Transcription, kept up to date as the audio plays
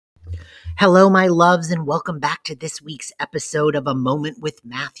Hello, my loves, and welcome back to this week's episode of A Moment with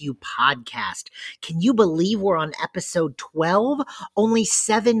Matthew podcast. Can you believe we're on episode 12? Only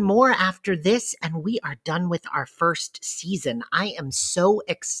 7 more after this, and we are done with our first season. I am so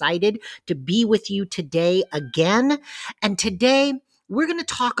excited to be with you today again. And today, we're going to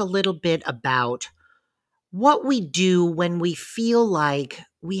talk a little bit about what we do when we feel like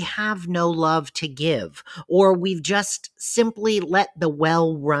we have no love to give, or we've just simply let the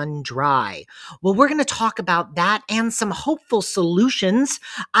well run dry. Well, we're going to talk about that and some hopeful solutions.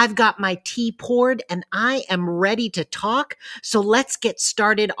 I've got my tea poured and I am ready to talk. So let's get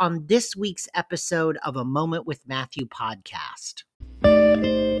started on this week's episode of A Moment with Matthew podcast.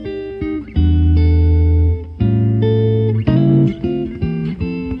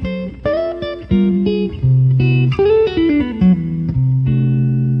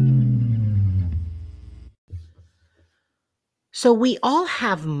 So we all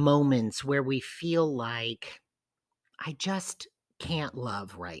have moments where we feel like, I just can't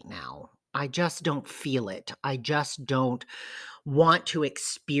love right now. I just don't feel it. I just don't want to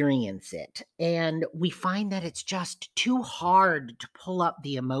experience it. And we find that it's just too hard to pull up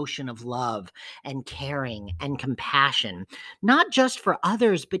the emotion of love and caring and compassion, not just for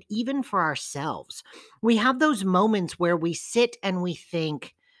others, but even for ourselves. We have those moments where we sit and we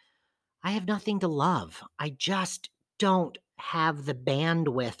think, I have nothing to love. I just don't have the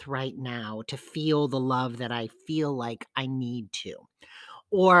bandwidth right now to feel the love that I feel like I need to.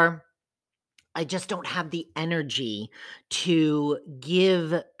 Or I just don't have the energy to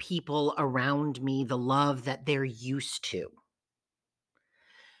give people around me the love that they're used to.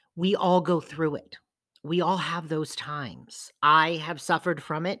 We all go through it. We all have those times. I have suffered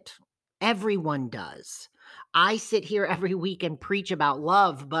from it. Everyone does. I sit here every week and preach about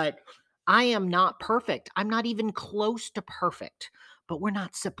love, but I am not perfect. I'm not even close to perfect, but we're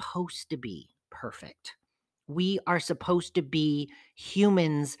not supposed to be perfect. We are supposed to be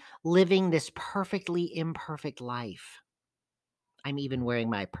humans living this perfectly imperfect life. I'm even wearing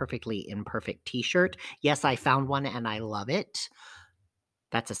my perfectly imperfect t-shirt. Yes, I found one and I love it.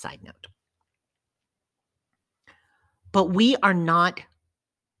 That's a side note. But we are not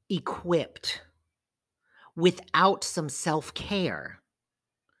equipped without some self-care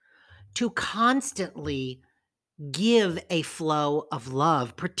to constantly give a flow of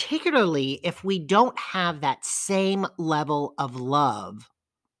love, particularly if we don't have that same level of love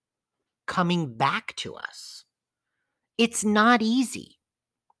coming back to us. It's not easy.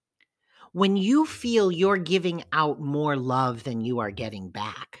 When you feel you're giving out more love than you are getting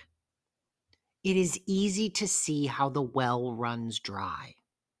back, it is easy to see how the well runs dry.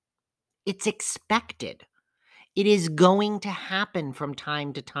 It's expected. It is going to happen from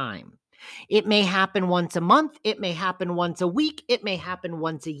time to time. It may happen once a month. It may happen once a week. It may happen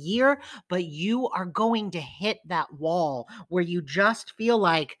once a year, but you are going to hit that wall where you just feel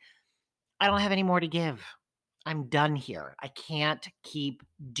like, I don't have any more to give. I'm done here. I can't keep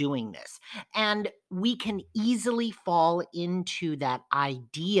doing this. And we can easily fall into that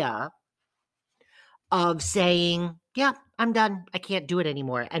idea of saying, yeah, I'm done. I can't do it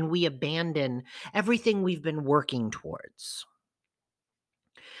anymore. And we abandon everything we've been working towards.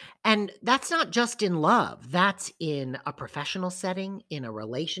 And that's not just in love, that's in a professional setting, in a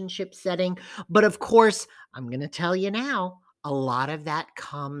relationship setting. But of course, I'm going to tell you now, a lot of that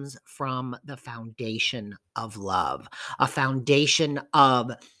comes from the foundation of love, a foundation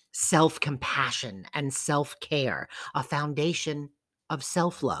of self compassion and self care, a foundation of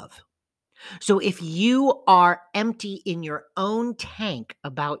self love. So if you are empty in your own tank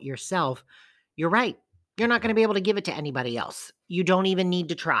about yourself, you're right. You're not going to be able to give it to anybody else. You don't even need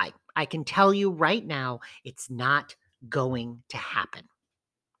to try. I can tell you right now, it's not going to happen.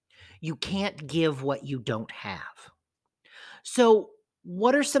 You can't give what you don't have. So,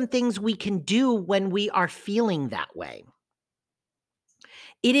 what are some things we can do when we are feeling that way?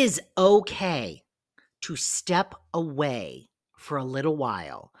 It is okay to step away for a little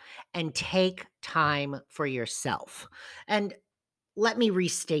while and take time for yourself. And let me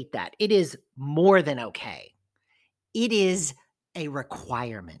restate that. It is more than okay. It is a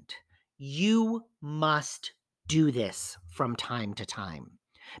requirement. You must do this from time to time.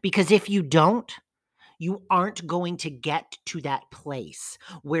 Because if you don't, you aren't going to get to that place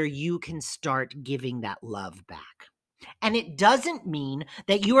where you can start giving that love back. And it doesn't mean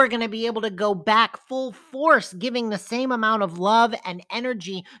that you are going to be able to go back full force, giving the same amount of love and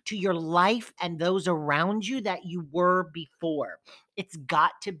energy to your life and those around you that you were before. It's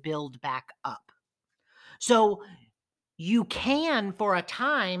got to build back up. So you can, for a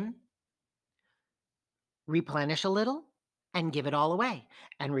time, replenish a little, and give it all away,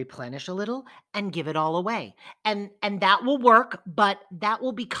 and replenish a little and give it all away. And that will work, but that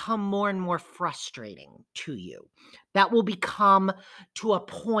will become more and more frustrating to you. That will become to a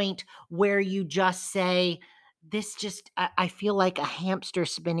point where you just say, this just I feel like a hamster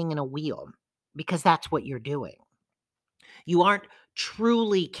spinning in a wheel, because that's what you're doing. You aren't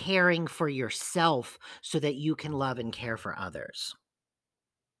truly caring for yourself so that you can love and care for others.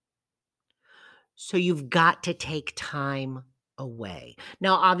 So you've got to take time away.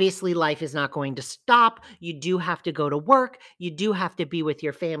 Now, obviously, life is not going to stop. You do have to go to work. You do have to be with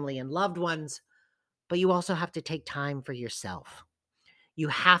your family and loved ones, but you also have to take time for yourself. You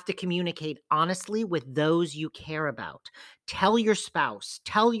have to communicate honestly with those you care about. Tell your spouse,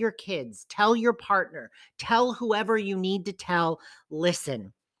 tell your kids, tell your partner, tell whoever you need to tell,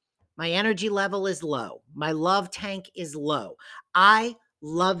 listen, my energy level is low. My love tank is low. I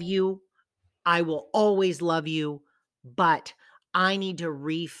love you. I will always love you, but I need to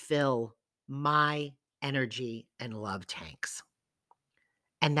refill my energy and love tanks.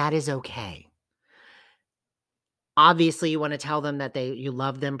 And that is okay. Obviously, you want to tell them that you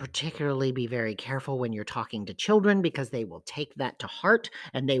love them. Particularly be very careful when you're talking to children, because they will take that to heart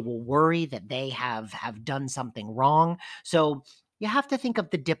and they will worry that they have done something wrong. So you have to think of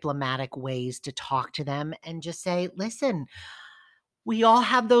the diplomatic ways to talk to them and just say, listen, we all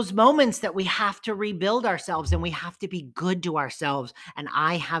have those moments that we have to rebuild ourselves and we have to be good to ourselves. And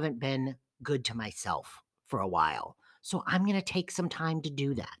I haven't been good to myself for a while. So I'm going to take some time to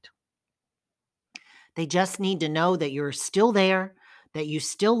do that. They just need to know that you're still there, that you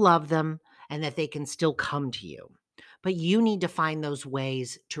still love them, and that they can still come to you. But you need to find those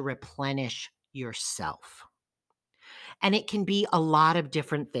ways to replenish yourself. And it can be a lot of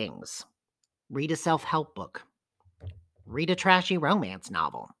different things. Read a self help book, read a trashy romance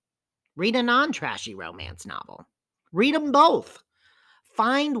novel, read a non trashy romance novel, read them both.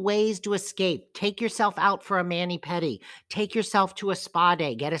 Find ways to escape. Take yourself out for a mani pedi. Take yourself to a spa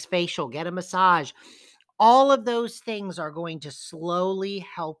day. Get a facial. Get a massage. All of those things are going to slowly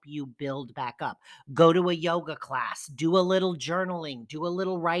help you build back up. Go to a yoga class. Do a little journaling. Do a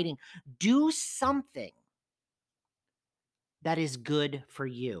little writing. Do something that is good for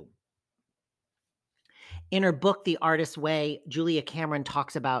you. In her book, The Artist's Way, Julia Cameron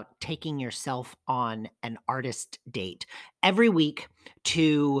talks about taking yourself on an artist date every week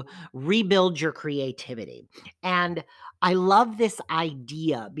to rebuild your creativity. And I love this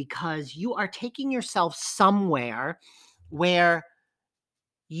idea because you are taking yourself somewhere where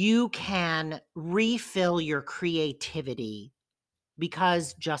you can refill your creativity,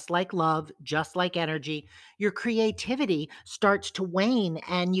 because just like love, just like energy, your creativity starts to wane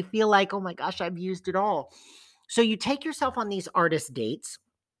and you feel like, oh my gosh, I've used it all. So you take yourself on these artist dates,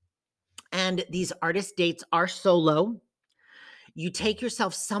 and these artist dates are solo. You take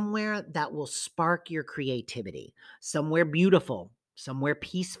yourself somewhere that will spark your creativity, somewhere beautiful, somewhere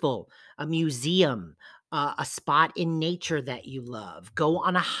peaceful, a museum, a spot in nature that you love. Go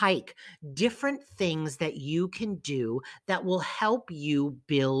on a hike, different things that you can do that will help you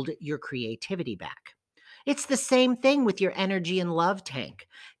build your creativity back. It's the same thing with your energy and love tank.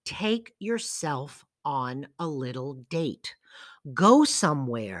 Take yourself on a little date. Go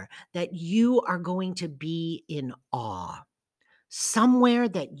somewhere that you are going to be in awe, somewhere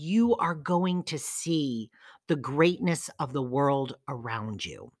that you are going to see the greatness of the world around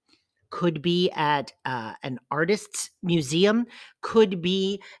you. Could be at an artist's museum, could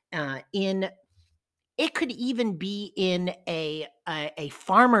be in it could even be in a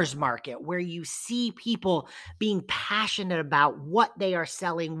farmer's market where you see people being passionate about what they are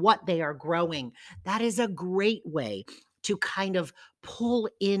selling, what they are growing. That is a great way to kind of pull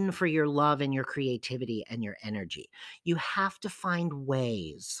in for your love and your creativity and your energy. You have to find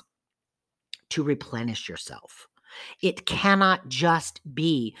ways to replenish yourself. It cannot just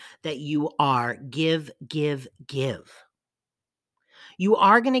be that you are give, give, give. You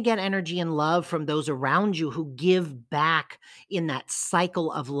are going to get energy and love from those around you who give back in that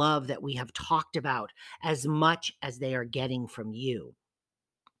cycle of love that we have talked about, as much as they are getting from you.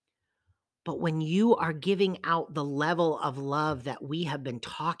 But when you are giving out the level of love that we have been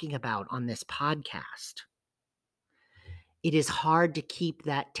talking about on this podcast, it is hard to keep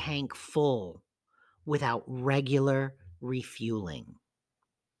that tank full without regular refueling,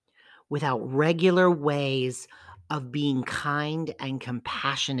 without regular ways of being kind and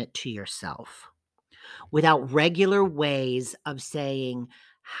compassionate to yourself, without regular ways of saying,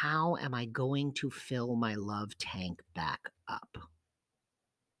 how am I going to fill my love tank back up?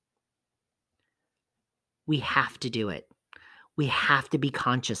 We have to do it. We have to be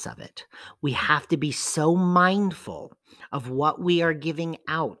conscious of it. We have to be so mindful of what we are giving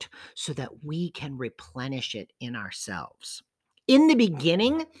out so that we can replenish it in ourselves. In the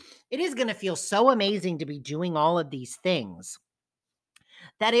beginning, it is going to feel so amazing to be doing all of these things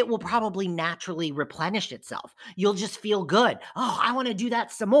that it will probably naturally replenish itself. You'll just feel good. Oh, I want to do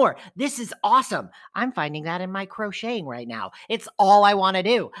that some more. This is awesome. I'm finding that in my crocheting right now. It's all I want to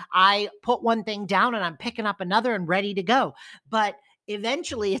do. I put one thing down and I'm picking up another and ready to go. But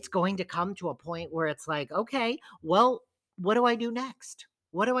eventually it's going to come to a point where it's like, okay, well, what do I do next?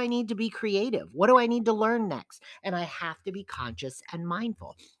 What do I need to be creative? What do I need to learn next? And I have to be conscious and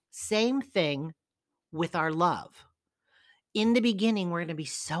mindful. Same thing with our love. In the beginning, we're going to be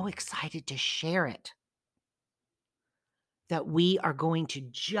so excited to share it that we are going to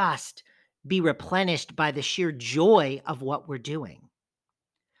just be replenished by the sheer joy of what we're doing.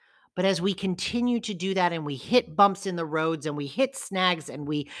 But as we continue to do that and we hit bumps in the roads and we hit snags and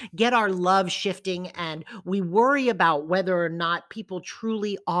we get our love shifting and we worry about whether or not people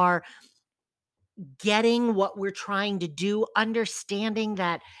truly are getting what we're trying to do, understanding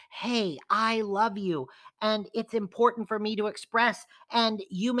that, hey, I love you and it's important for me to express, and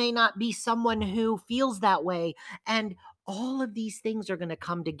you may not be someone who feels that way. And all of these things are going to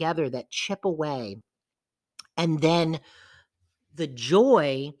come together that chip away. And then the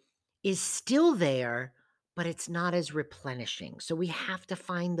joy is still there, but it's not as replenishing. So we have to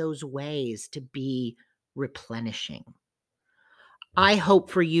find those ways to be replenishing. I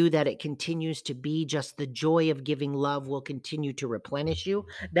hope for you that it continues to be just the joy of giving love will continue to replenish you.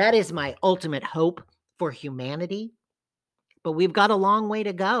 That is my ultimate hope for humanity. But we've got a long way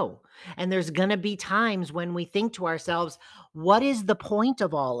to go. And there's going to be times when we think to ourselves, what is the point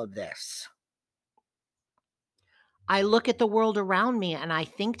of all of this? I look at the world around me and I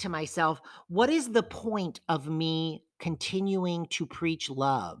think to myself, what is the point of me continuing to preach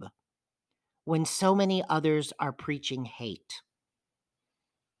love when so many others are preaching hate?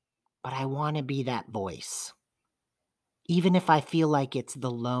 But I want to be that voice. Even if I feel like it's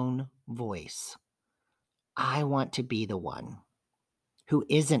the lone voice, I want to be the one who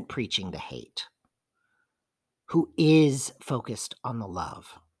isn't preaching the hate, who is focused on the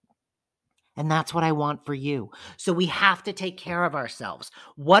love. And that's what I want for you. So we have to take care of ourselves.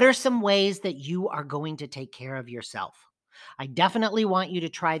 What are some ways that you are going to take care of yourself? I definitely want you to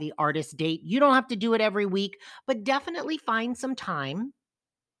try the artist date. You don't have to do it every week, but definitely find some time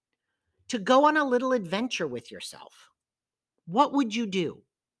to go on a little adventure with yourself. What would you do?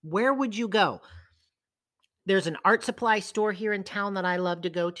 Where would you go? There's an art supply store here in town that I love to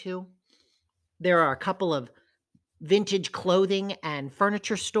go to. There are a couple of vintage clothing and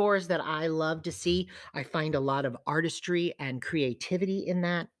furniture stores that I love to see. I find a lot of artistry and creativity in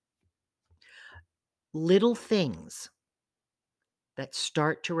that. Little things that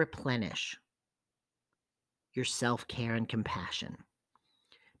start to replenish your self-care and compassion.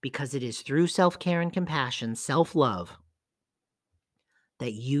 Because it is through self-care and compassion, self-love,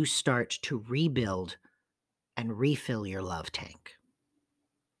 that you start to rebuild and refill your love tank.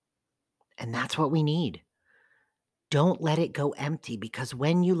 And that's what we need. Don't let it go empty, because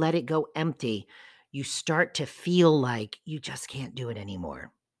when you let it go empty, you start to feel like you just can't do it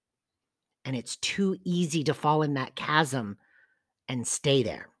anymore. And it's too easy to fall in that chasm and stay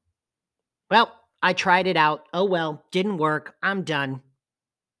there. Well, I tried it out. Oh well, didn't work. I'm done.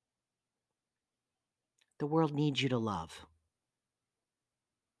 The world needs you to love.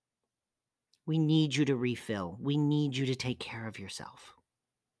 We need you to refill. We need you to take care of yourself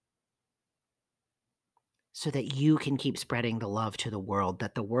so that you can keep spreading the love to the world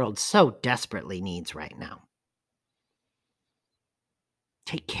that the world so desperately needs right now.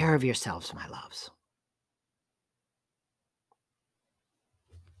 Take care of yourselves, my loves.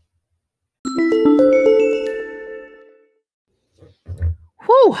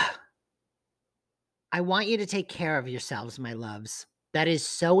 Whew. I want you to take care of yourselves, my loves. That is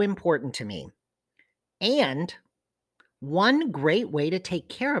so important to me. And one great way to take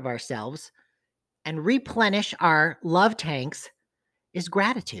care of ourselves and replenish our love tanks is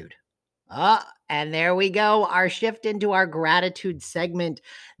gratitude. And there we go, our shift into our gratitude segment.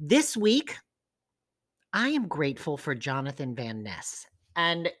 This week, I am grateful for Jonathan Van Ness.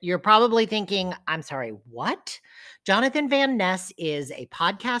 And you're probably thinking, I'm sorry, what? Jonathan Van Ness is a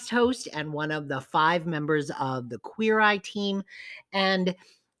podcast host and one of the 5 members of the Queer Eye team. And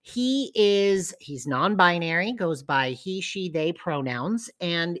he's non-binary, goes by he, she, they pronouns,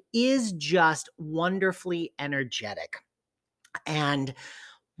 and is just wonderfully energetic. And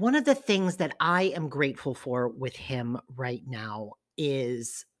one of the things that I am grateful for with him right now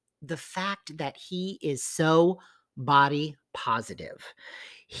is the fact that he is so body positive.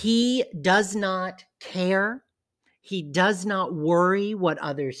 He does not care. He does not worry what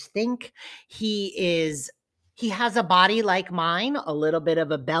others think. He has a body like mine, a little bit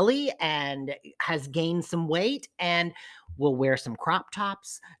of a belly, and has gained some weight, and will wear some crop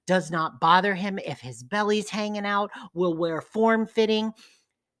tops. Does not bother him if his belly's hanging out. Will wear form fitting.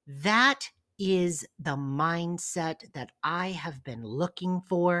 That is the mindset that I have been looking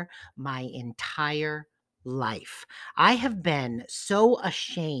for my entire life. I have been so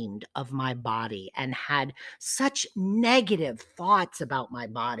ashamed of my body and had such negative thoughts about my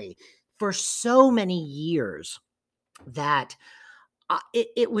body for so many years that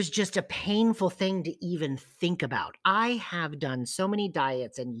it was just a painful thing to even think about. I have done so many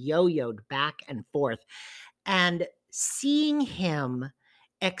diets and yo-yoed back and forth, and seeing him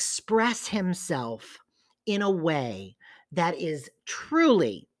express himself in a way that is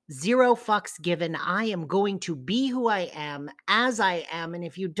truly zero fucks given. I am going to be who I am as I am. And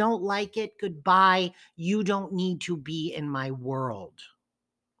if you don't like it, goodbye. You don't need to be in my world.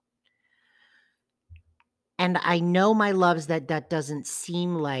 And I know, my loves, that doesn't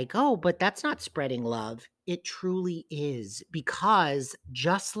seem like, oh, but that's not spreading love. It truly is, because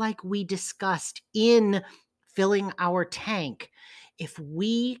just like we discussed in filling our tank, if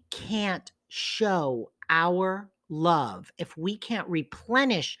we can't show our love, if we can't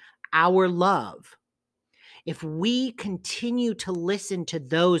replenish our love, if we continue to listen to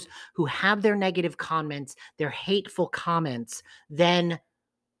those who have their negative comments, their hateful comments, then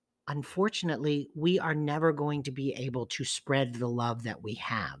unfortunately, we are never going to be able to spread the love that we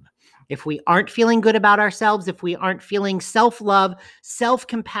have. If we aren't feeling good about ourselves, if we aren't feeling self-love,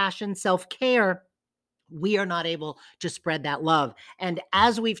 self-compassion, self-care, we are not able to spread that love. And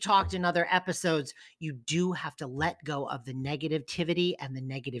as we've talked in other episodes, you do have to let go of the negativity and the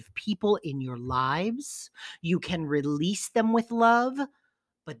negative people in your lives. You can release them with love,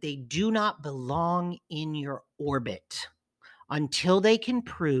 but they do not belong in your orbit until they can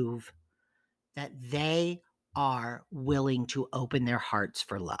prove that they are willing to open their hearts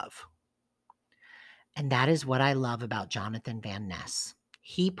for love. And that is what I love about Jonathan Van Ness.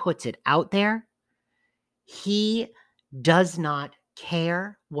 He puts it out there. He does not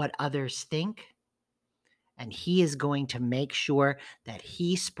care what others think. And he is going to make sure that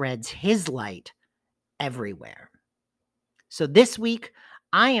he spreads his light everywhere. So this week,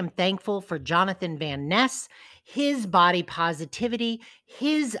 I am thankful for Jonathan Van Ness, his body positivity,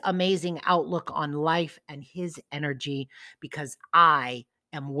 his amazing outlook on life, and his energy, because I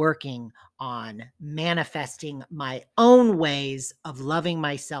am working on manifesting my own ways of loving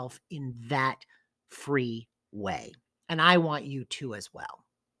myself in that free way. And I want you to as well.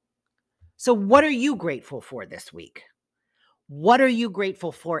 So what are you grateful for this week? What are you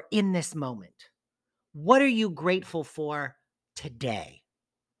grateful for in this moment? What are you grateful for today?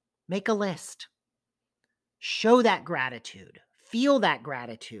 Make a list. Show that gratitude. Feel that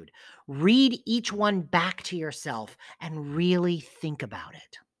gratitude. Read each one back to yourself and really think about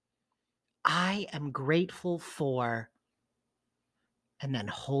it. I am grateful for, and then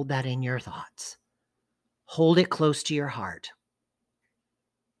hold that in your thoughts. Hold it close to your heart.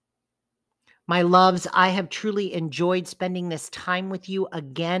 My loves, I have truly enjoyed spending this time with you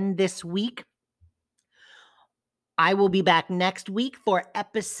again this week. I will be back next week for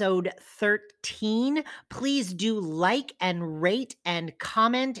episode 13. Please do like and rate and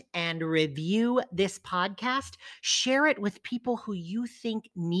comment and review this podcast. Share it with people who you think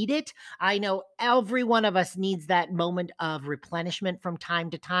need it. I know every one of us needs that moment of replenishment from time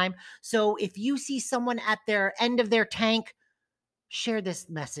to time. So if you see someone at their end of their tank, share this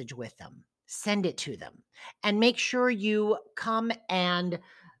message with them. Send it to them. And make sure you come and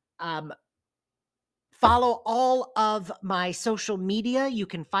follow all of my social media. You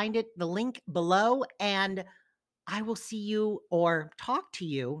can find the link below, and I will see you or talk to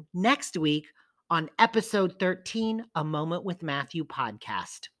you next week on episode 13, A Moment with Matthew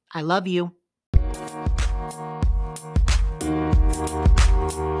podcast. I love you.